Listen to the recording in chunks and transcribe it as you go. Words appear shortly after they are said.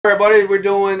Everybody, we're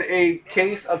doing a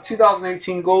case of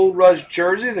 2018 Gold Rush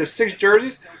jerseys. There's 6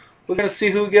 jerseys. We're going to see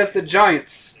who gets the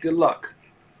Giants. Good luck.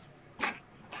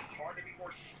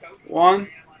 1,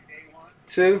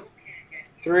 2,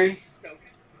 3,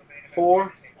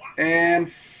 4,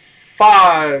 and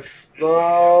 5.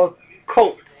 The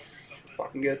Colts. If I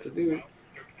can get to do it.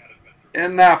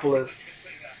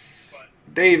 Annapolis.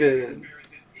 David.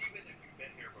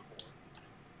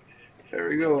 There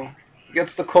we go.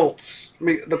 Gets the Colts.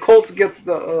 The Colts gets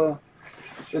the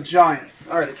Giants.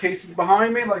 All right, the case is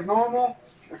behind me like normal.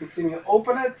 You can see me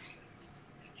open it.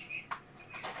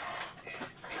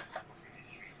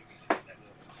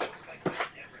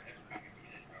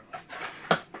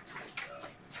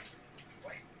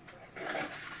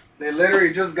 They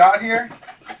literally just got here.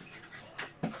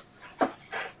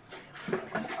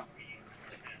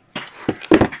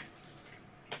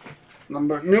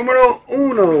 Numero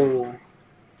uno.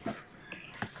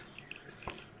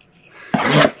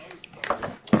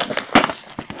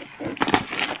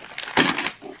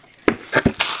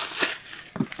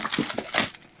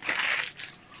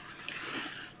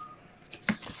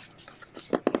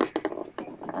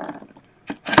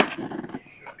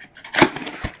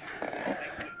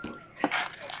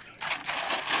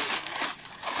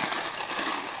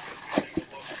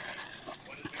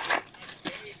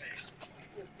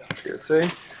 See?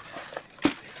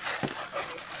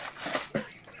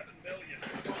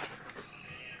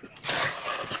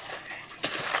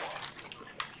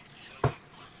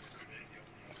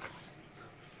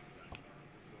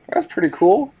 That's pretty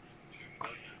cool.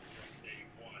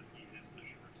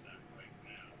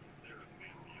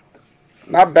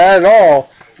 Not bad at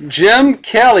all. Jim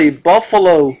Kelly,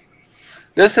 Buffalo.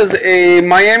 This is a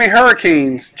Miami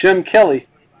Hurricanes, Jim Kelly.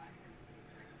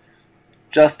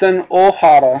 Justin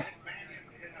O'Hara.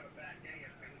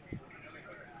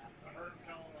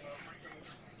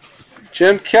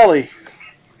 Jim Kelly,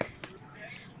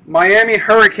 Miami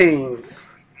Hurricanes.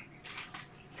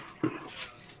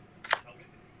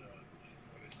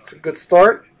 It's a good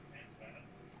start.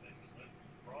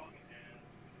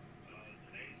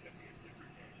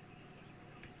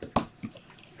 All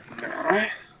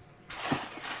right.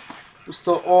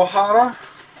 Mr. O'Hara.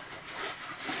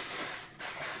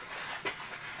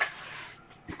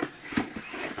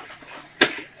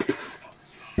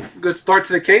 Good start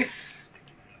to the case.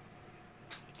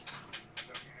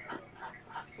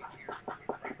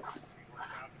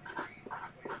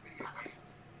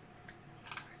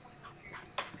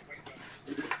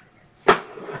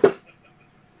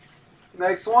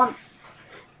 Next one.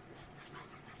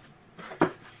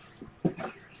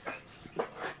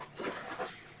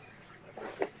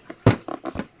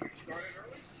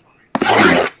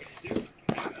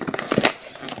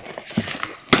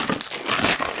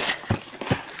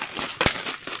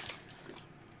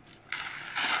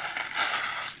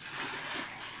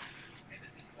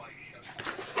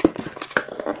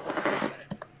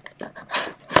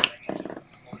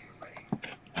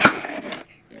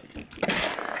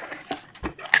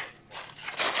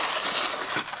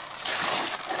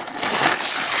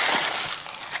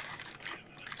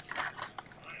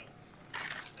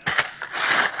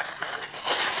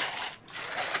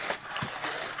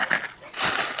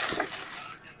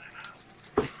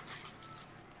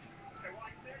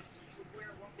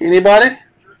 Anybody?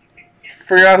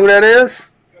 Figure out who that is?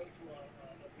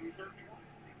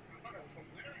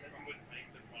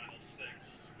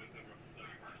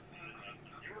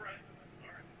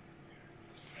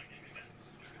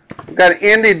 We got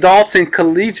Andy Dalton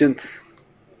collegiate.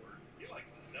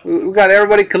 We got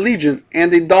everybody collegiate.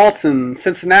 Andy Dalton,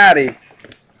 Cincinnati.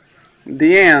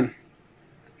 Deanne.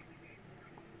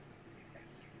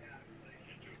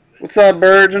 What's up,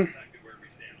 Virgin?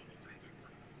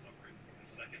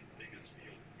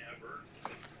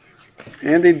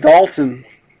 Andy Dalton.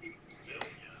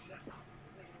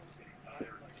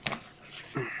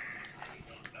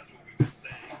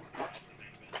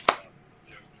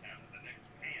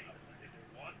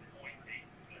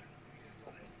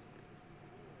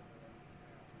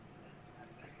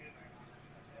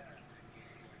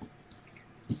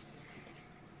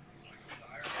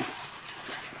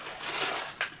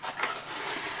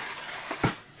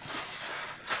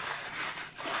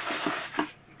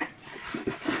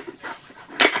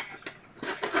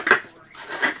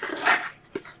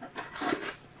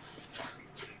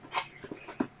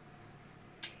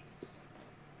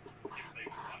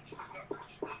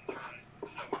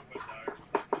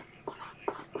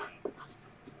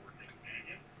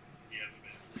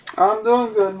 I'm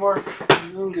doing good, Mark.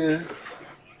 I'm doing good.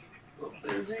 A little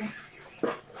busy.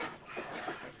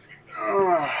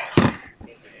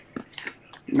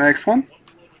 Next one.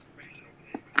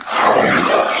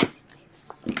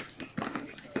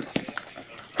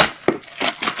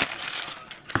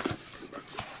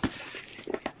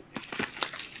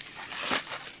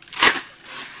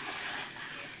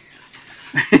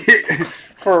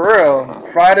 For real.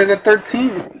 Friday the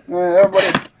 13th. Everybody.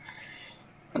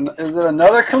 Is it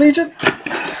another collegiate?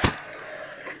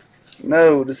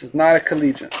 No, this is not a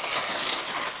collegiate.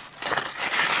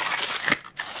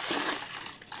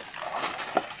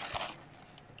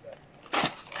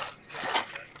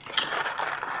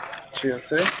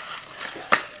 GSA.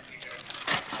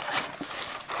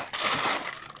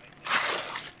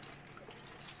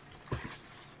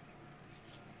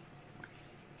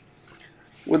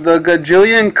 With the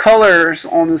gajillion colors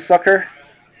on the sucker.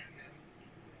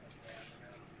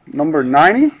 Number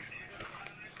 90.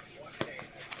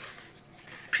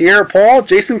 Pierre-Paul.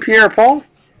 Jason Pierre-Paul.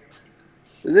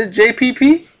 Is it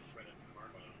JPP?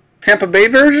 Tampa Bay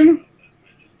version?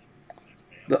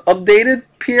 The updated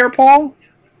Pierre-Paul?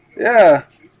 Yeah.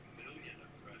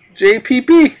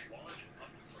 JPP.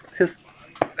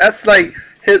 That's like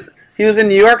he was in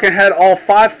New York and had all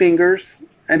 5 fingers,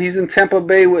 and he's in Tampa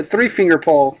Bay with 3-finger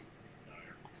Paul.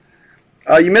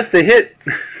 You missed a hit.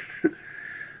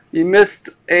 You missed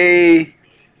a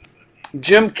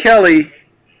Jim Kelly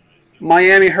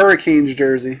Miami Hurricanes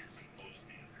jersey.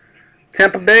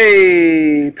 Tampa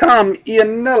Bay, Tom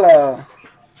Iannella.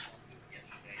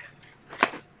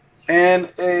 And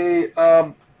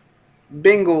a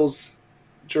Bengals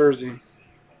jersey.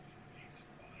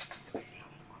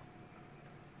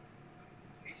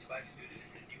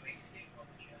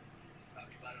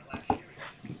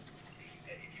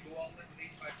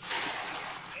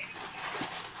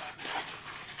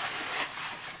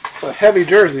 It's a heavy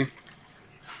jersey.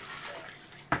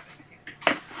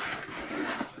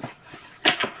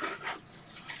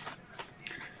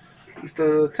 It's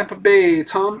the Tampa Bay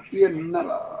Tom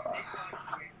Iannella.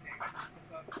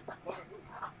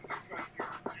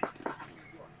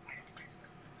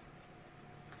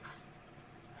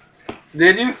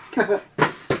 Did you?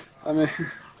 I mean,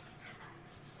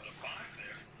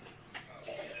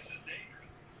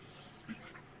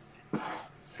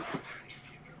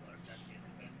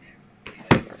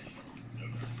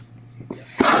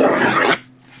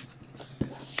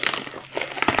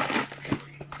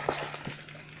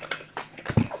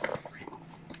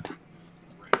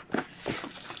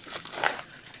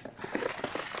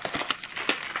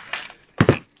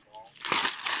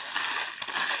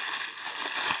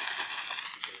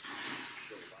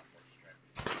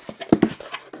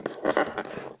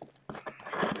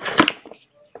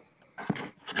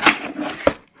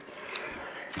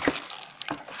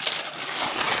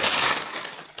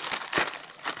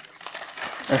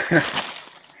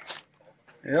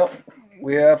 yep,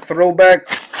 we have throwback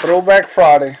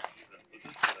Friday.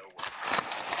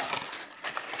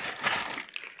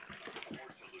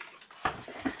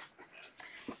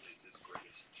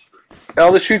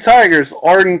 LSU Tigers,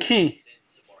 Arden Key.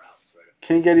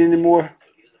 Can't get any more.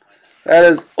 That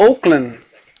is Oakland.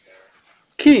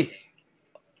 Key.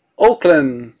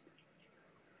 Oakland.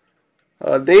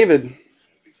 David.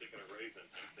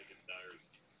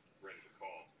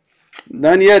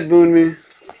 None yet, Boonme.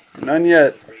 None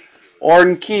yet.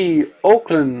 Arden Key,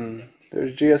 Oakland.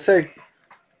 There's GSA.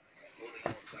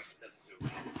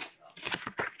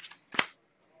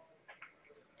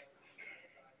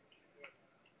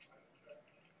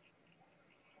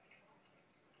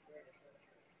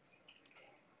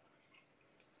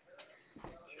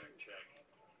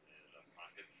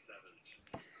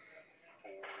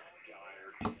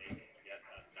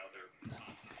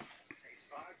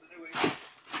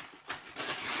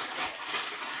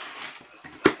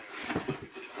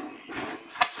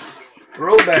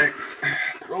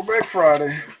 Throwback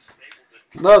Friday.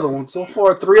 Another one. So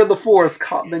far, 3 of the 4 has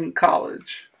been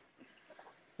college.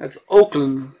 That's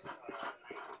Oakland.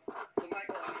 So,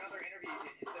 Michael, in another interview,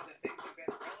 you said that things have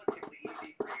been relatively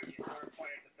easy for you. You sort of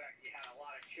pointed to the fact that you had a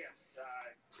lot of chips.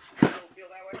 You still feel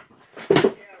that way?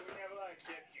 Yeah, when you have a lot of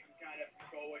chips, you can kind of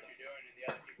go what you're doing, and the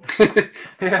other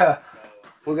people. Yeah.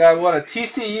 We got what, a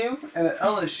TCU and an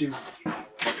LSU. And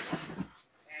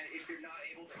if you're not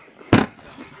able to complete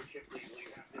your chip league, you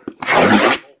have to do a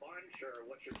whole bunch, or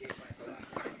what's your game plan for that?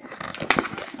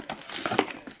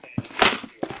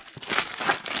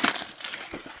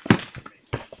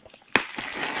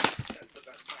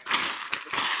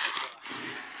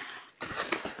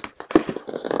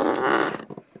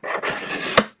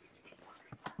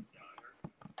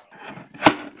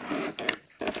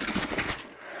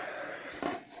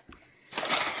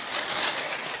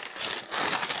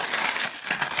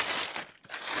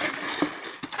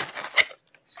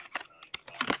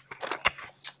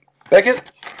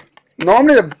 Beckett?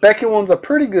 Normally the Beckett ones are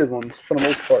pretty good ones for the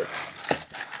most part.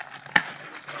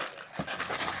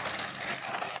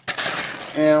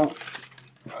 And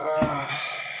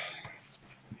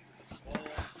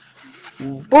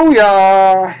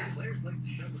Booyah! Players like to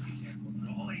shove with these hands once in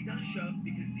a while. He does shove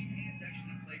because these hands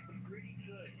actually play pretty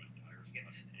good when players get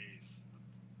stays.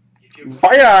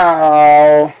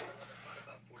 Booyah!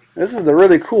 This is the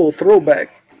really cool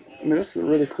throwback. I mean, this is a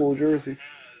really cool jersey.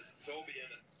 Zobian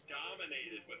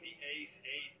dominated with the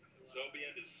ace-8.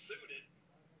 Zobian is suited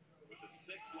with the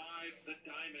 6 live, the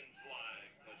diamonds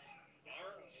live. But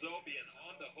our Zobian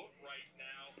on the hook right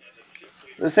now, and the chip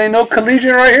leader. This ain't no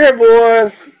collegiate right here,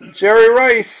 boys. Jerry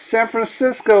Rice, San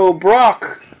Francisco,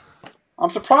 Brock. I'm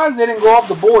surprised they didn't go off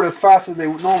the board as fast as they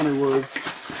normally would.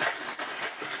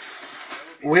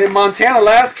 We hit Montana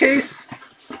last case.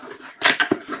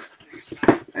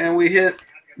 And we hit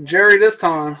Jerry this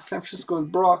time. San Francisco's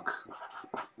Brock.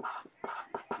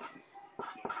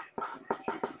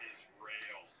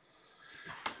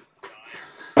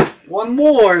 One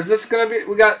more. Is this going to be...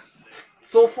 We got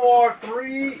so far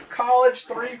 3 college,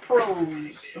 3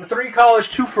 pros. 3 college,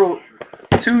 2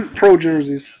 pro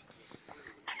jerseys.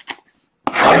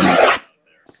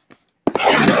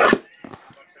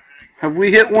 Have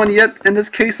we hit one yet in this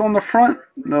case on the front?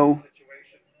 No.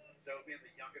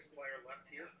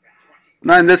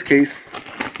 Not in this case.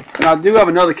 And I do have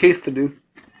another case to do.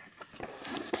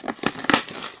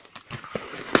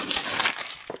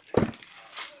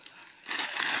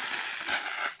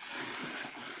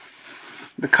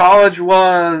 The college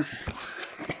was...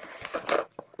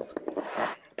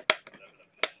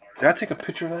 Did I take a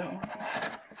picture of that one?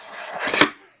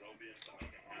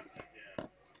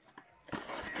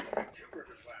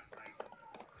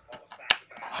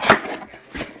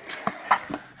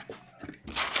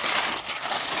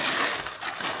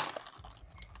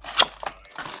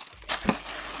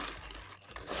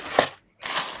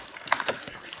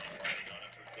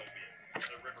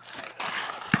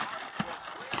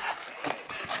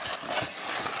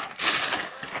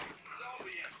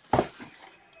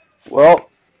 Well,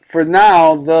 for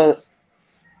now, the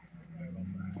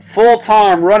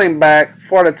full-time running back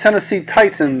for the Tennessee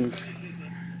Titans,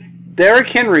 Derrick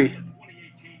Henry.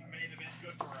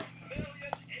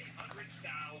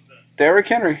 Derrick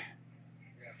Henry.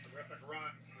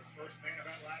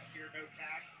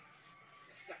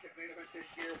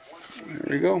 There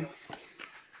we go.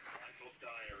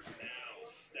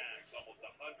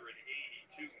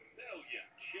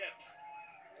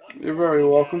 You're very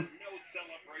welcome.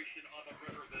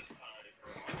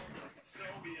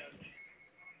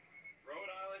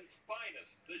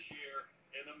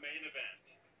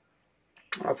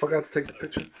 I forgot to take the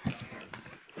picture.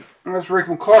 That's Rick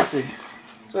McCarthy.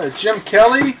 Is that Jim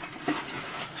Kelly?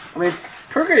 I mean,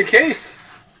 pretty good case.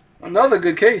 Another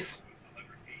good case.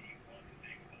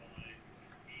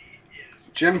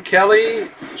 Jim Kelly,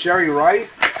 Jerry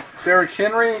Rice, Derrick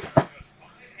Henry.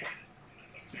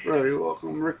 Very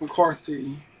welcome, Rick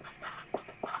McCarthy.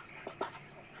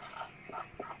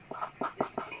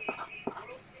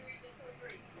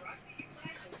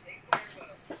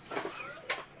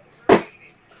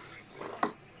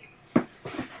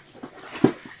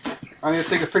 I need to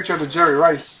take a picture of the Jerry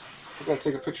Rice. I gotta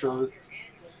take a picture of it.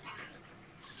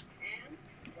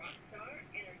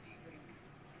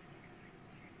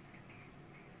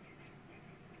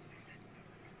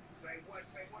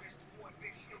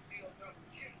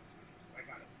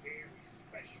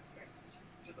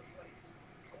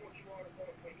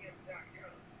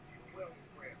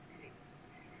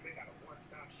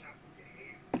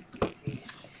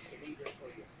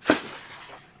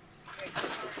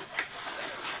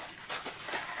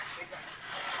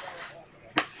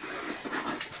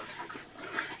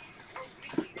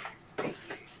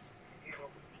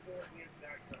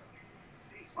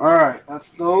 Alright,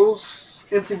 that's those.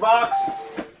 Empty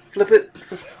box. Flip it.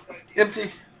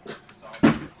 Empty.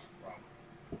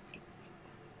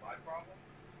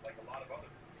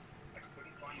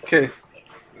 Okay.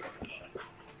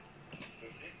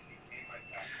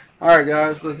 Alright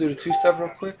guys, let's do the 2-step real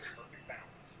quick.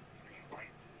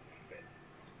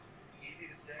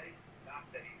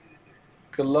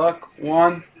 Good luck.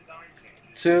 1,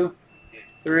 2,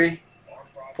 3,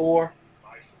 4,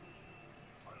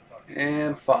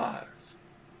 and 5.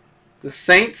 The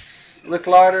Saints look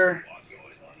lighter.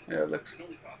 Yeah, it looks.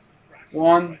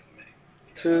 1,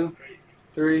 2,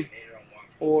 3,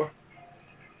 4,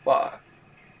 5.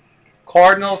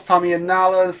 Cardinals, Tommy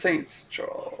Anala, the Saints.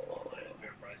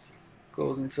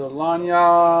 Goes into the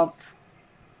lanyard.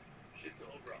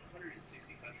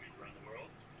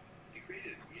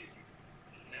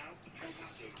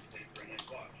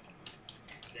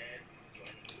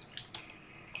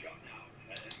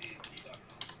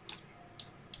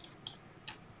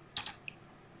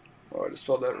 Oh, I just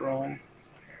spelled that wrong.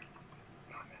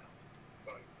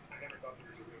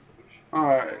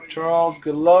 Alright, Charles,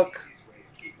 good luck.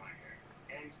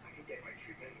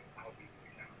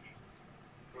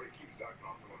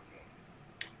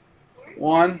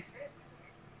 One,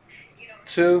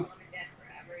 two,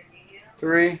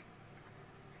 three,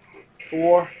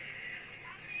 4,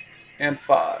 and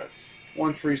 5.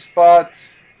 One free spot.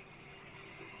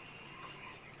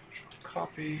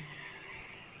 Copy.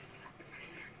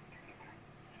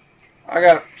 I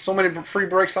got so many free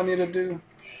breaks I need to do.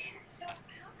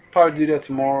 Probably do that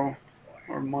tomorrow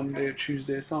or Monday or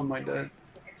Tuesday, something like that.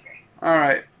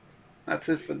 Alright. That's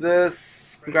it for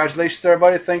this. Congratulations,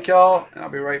 everybody. Thank y'all. And I'll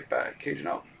be right back. Cajun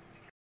out.